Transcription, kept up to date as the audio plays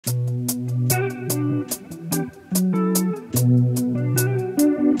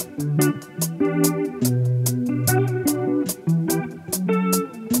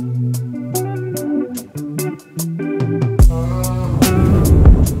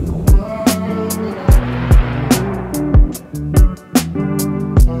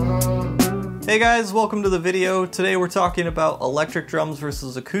guys, welcome to the video. Today we're talking about electric drums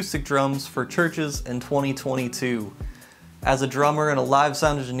versus acoustic drums for churches in 2022. As a drummer and a live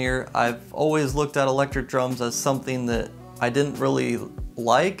sound engineer, I've always looked at electric drums as something that I didn't really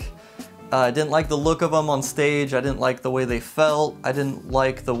like. I didn't like the look of them on stage, I didn't like the way they felt, I didn't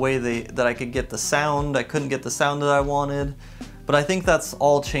like the way that I could get the sound, I couldn't get the sound that I wanted. But I think that's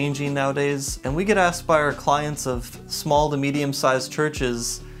all changing nowadays, and we get asked by our clients of small to medium-sized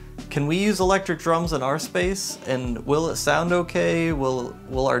churches, can we use electric drums in our space, and will it sound okay? Will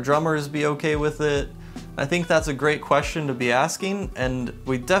our drummers be okay with it? I think that's a great question to be asking, and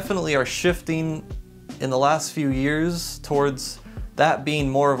we definitely are shifting in the last few years towards that being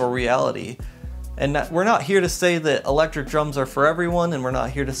more of a reality. And we're not here to say that electric drums are for everyone, and we're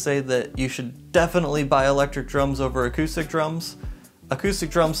not here to say that you should definitely buy electric drums over acoustic drums. Acoustic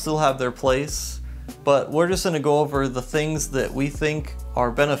drums still have their place, but we're just going to go over the things that we think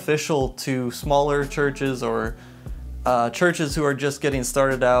are beneficial to smaller churches or churches who are just getting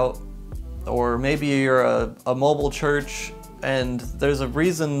started out, or maybe you're a mobile church and there's a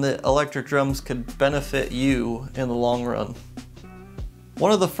reason that electric drums could benefit you in the long run.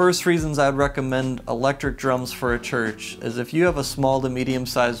 One of the first reasons I'd recommend electric drums for a church is if you have a small to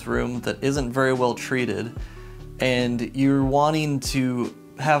medium-sized room that isn't very well treated and you're wanting to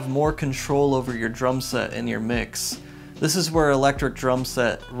have more control over your drum set and your mix. This is where electric drum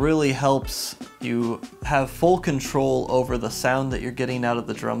set really helps you have full control over the sound that you're getting out of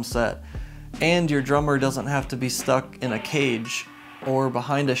the drum set, and your drummer doesn't have to be stuck in a cage or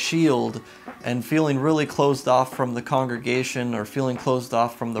behind a shield and feeling really closed off from the congregation or feeling closed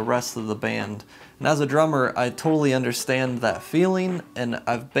off from the rest of the band. And as a drummer, I totally understand that feeling, and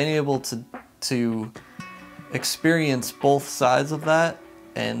I've been able to experience both sides of that,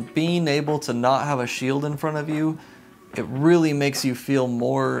 and being able to not have a shield in front of you, it really makes you feel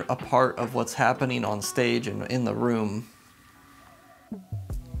more a part of what's happening on stage and in the room.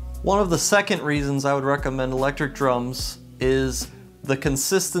 One of the second reasons I would recommend electric drums is the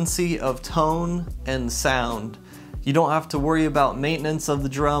consistency of tone and sound. You don't have to worry about maintenance of the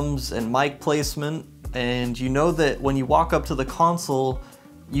drums and mic placement, and you know that when you walk up to the console,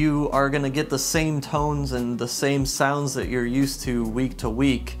 you are going to get the same tones and the same sounds that you're used to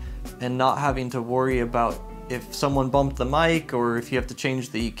week, and not having to worry about if someone bumped the mic or if you have to change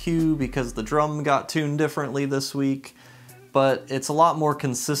the EQ because the drum got tuned differently this week. But it's a lot more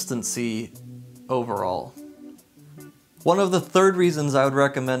consistency overall. One of the third reasons I would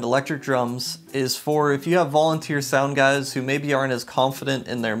recommend electric drums is for if you have volunteer sound guys who maybe aren't as confident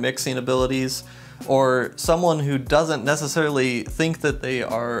in their mixing abilities, or someone who doesn't necessarily think that they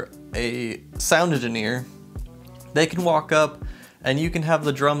are a sound engineer, they can walk up and you can have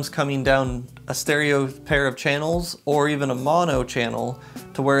the drums coming down a stereo pair of channels or even a mono channel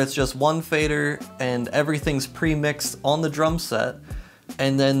to where it's just one fader and everything's pre-mixed on the drum set,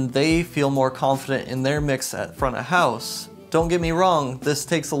 and then they feel more confident in their mix at front of house. Don't get me wrong, this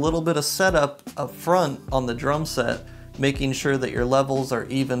takes a little bit of setup up front on the drum set, making sure that your levels are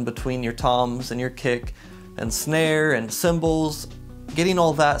even between your toms and your kick and snare and cymbals, getting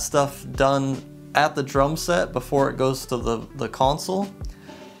all that stuff done at the drum set before it goes to the console.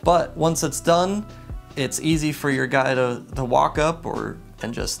 But once it's done, it's easy for your guy to walk up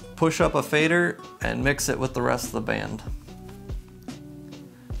and just push up a fader and mix it with the rest of the band.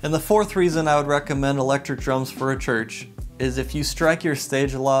 And the fourth reason I would recommend electric drums for a church is if you strike your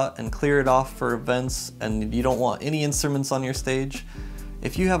stage a lot and clear it off for events and you don't want any instruments on your stage,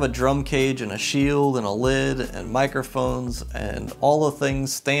 if you have a drum cage and a shield and a lid and microphones and all the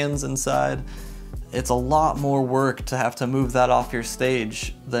things, stands inside, it's a lot more work to have to move that off your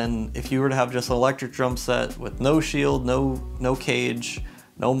stage than if you were to have just an electric drum set with no shield, no cage,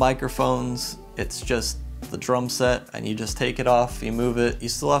 no microphones. It's just the drum set and you just take it off, you move it, you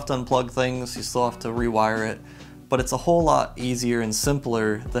still have to unplug things, you still have to rewire it, but it's a whole lot easier and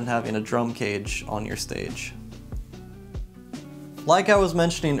simpler than having a drum cage on your stage. Like I was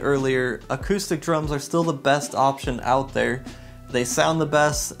mentioning earlier, acoustic drums are still the best option out there. They sound the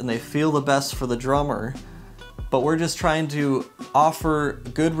best and they feel the best for the drummer, but we're just trying to offer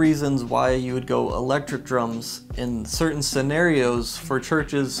good reasons why you would go electric drums in certain scenarios for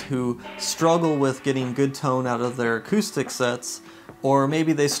churches who struggle with getting good tone out of their acoustic sets, or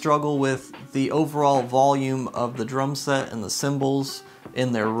maybe they struggle with the overall volume of the drum set and the cymbals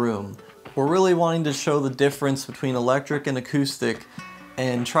in their room. We're really wanting to show the difference between electric and acoustic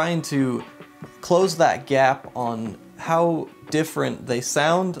and trying to close that gap on how different they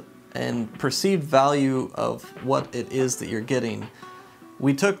sound and perceived value of what it is that you're getting.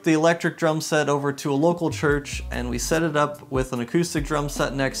 We took the electric drum set over to a local church and we set it up with an acoustic drum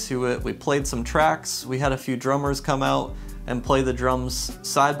set next to it. We played some tracks, we had a few drummers come out and play the drums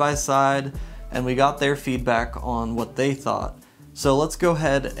side by side, and we got their feedback on what they thought. So let's go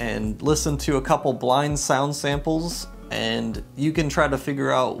ahead and listen to a couple blind sound samples, and you can try to figure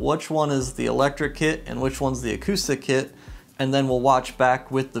out which one is the electric kit and which one's the acoustic kit, and then we'll watch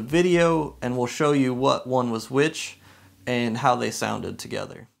back with the video and we'll show you what one was which and how they sounded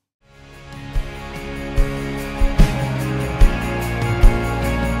together.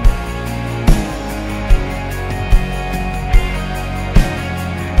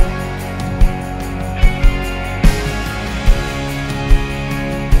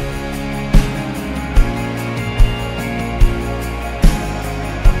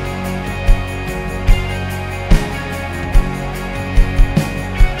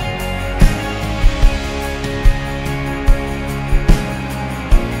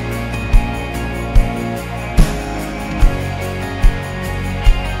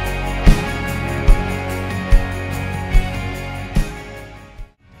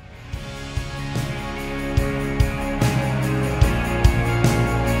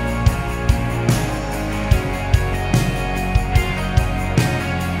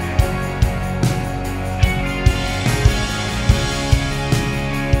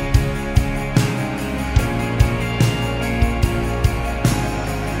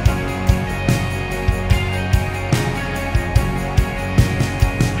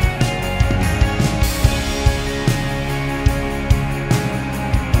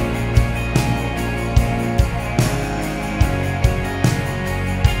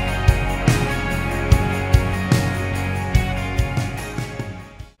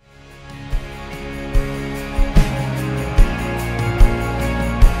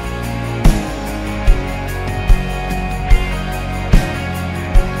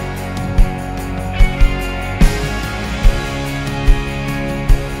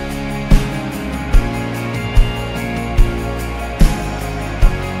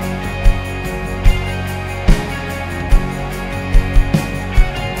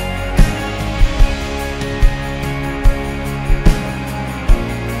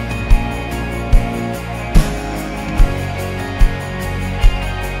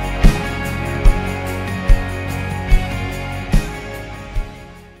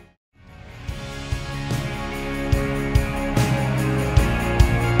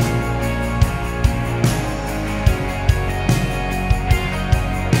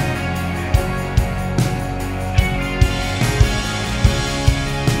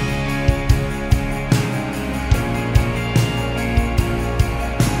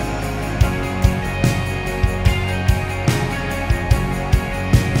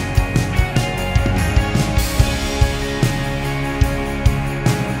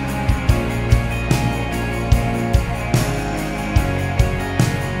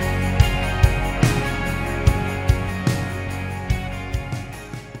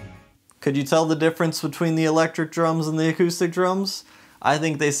 Could you tell the difference between the electric drums and the acoustic drums? I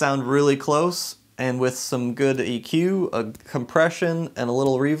think they sound really close, and with some good EQ, a compression, and a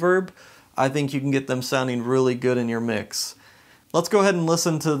little reverb, I think you can get them sounding really good in your mix. Let's go ahead and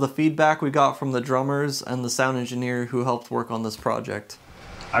listen to the feedback we got from the drummers and the sound engineer who helped work on this project.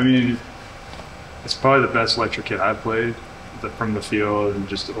 I mean, it's probably the best electric kit I've played from the field and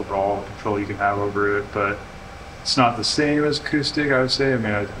just the overall control you can have over it, but it's not the same as acoustic, I would say. I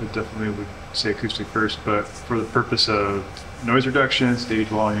mean, I definitely would say acoustic first, but for the purpose of noise reduction, stage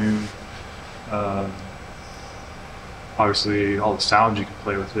volume, obviously all the sounds you can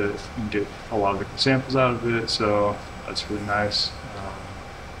play with it, you can get a lot of the samples out of it, so that's really nice.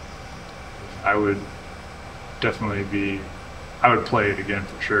 I would play it again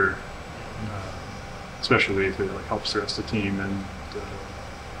for sure, especially if it helps the rest of the team and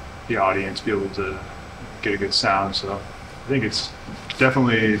the audience be able to get a good sound. So I think it's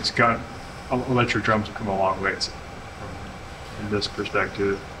got electric drums have come a long way from this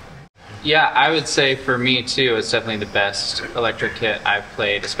perspective. Yeah, I would say for me too, it's definitely the best electric kit I've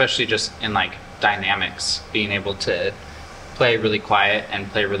played, especially just in like dynamics, being able to play really quiet and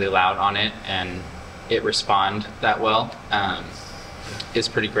play really loud on it and it respond that well is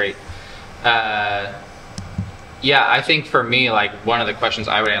pretty great. Yeah, I think for me, like one of the questions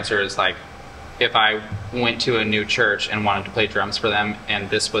I would answer is like, if I went to a new church and wanted to play drums for them and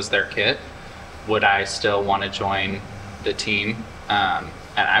this was their kit, would I still want to join the team? And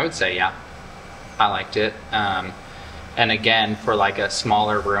I would say, yeah, I liked it. And again, for like a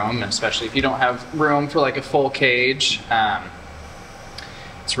smaller room, especially if you don't have room for like a full cage,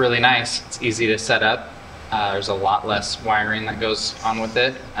 it's really nice. It's easy to set up There's a lot less wiring that goes on with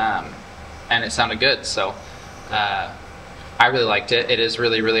it, and it sounded good. So I really liked it. It is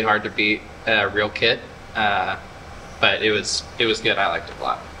really, really hard to beat a real kit, but it was good. I liked it a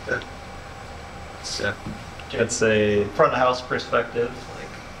lot. Yeah. I'd say Front of house perspective,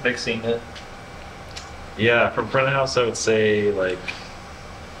 like mixing it. yeah, from front of house I would say like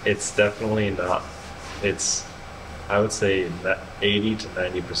it's definitely not, it's, I would say that 80 to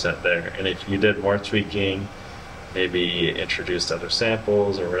 90% there. And if you did more tweaking, maybe introduced other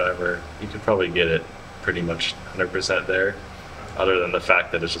samples or whatever, you could probably get it pretty much 100% there, other than the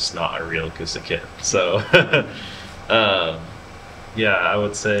fact that it's just not a real acoustic kit. So yeah, I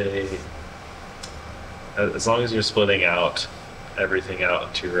would say as long as you're splitting out everything out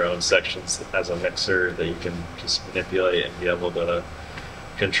into your own sections as a mixer that you can just manipulate and be able to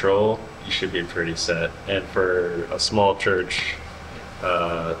control, you should be pretty set. And for a small church,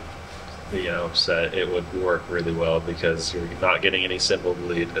 you know, set, it would work really well because you're not getting any cymbal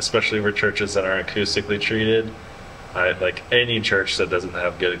bleed, especially for churches that aren't acoustically treated. Like any church that doesn't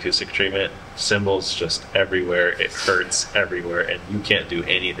have good acoustic treatment, cymbals just everywhere, it hurts everywhere, and you can't do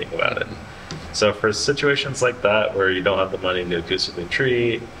anything about it. So for situations like that where you don't have the money to acoustically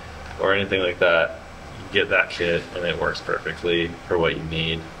treat or anything like that, you get that kit and it works perfectly for what you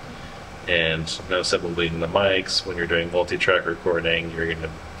need. And no cymbal bleed in the mics. When you're doing multi-track recording, you're going to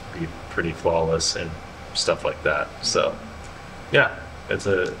be pretty flawless and stuff like that. So yeah, it's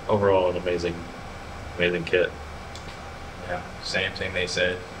overall an amazing kit. Yeah, same thing they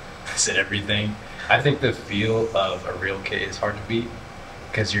said. I said everything. I think the feel of a real kit is hard to beat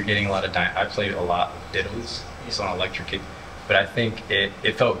because you're getting a lot of I played a lot of diddles. It's on electric kick, but I think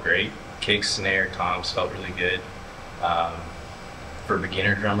it felt great. Kick, snare, toms felt really good. For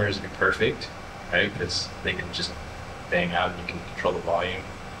beginner drummers, it'd be perfect, right? Because they can just bang out and you can control the volume.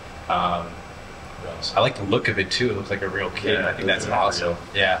 What else? I like the look of it too. It looks like a real kit. Yeah, I think that's awesome.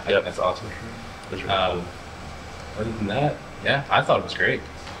 Yeah, I think that's awesome. That's really cool. Other than that, yeah, I thought it was great.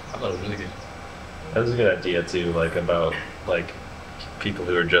 I thought it was really good. That was a good idea too, like about like people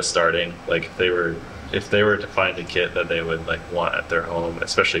who are just starting, like if they were to find a kit that they would like want at their home,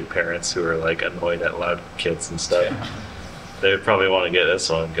 especially parents who are like annoyed at loud kids and stuff, they would probably want to get this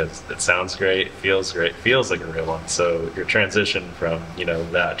one because it sounds great, feels like a real one. So your transition from, you know,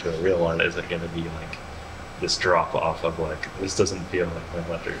 that to a real one isn't going to be like this drop off of like, this doesn't feel like my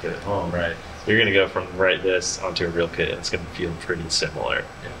electric kit at home. Right. You're going to go from this onto a real kit and it's going to feel pretty similar.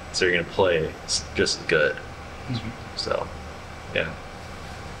 Yeah. So you're going to play just good. So yeah.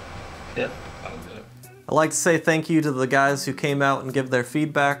 Yeah. I'd like to say thank you to the guys who came out and give their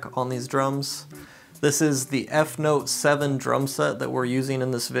feedback on these drums. This is the EFNOTE 7 drum set that we're using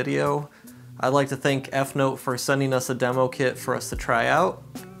in this video. I'd like to thank EFNOTE for sending us a demo kit for us to try out.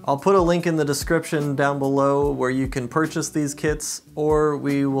 I'll put a link in the description down below where you can purchase these kits, or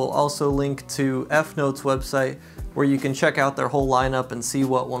we will also link to EFNOTE's website where you can check out their whole lineup and see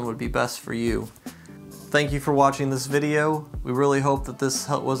what one would be best for you. Thank you for watching this video. We really hope that this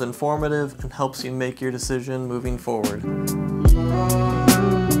was informative and helps you make your decision moving forward.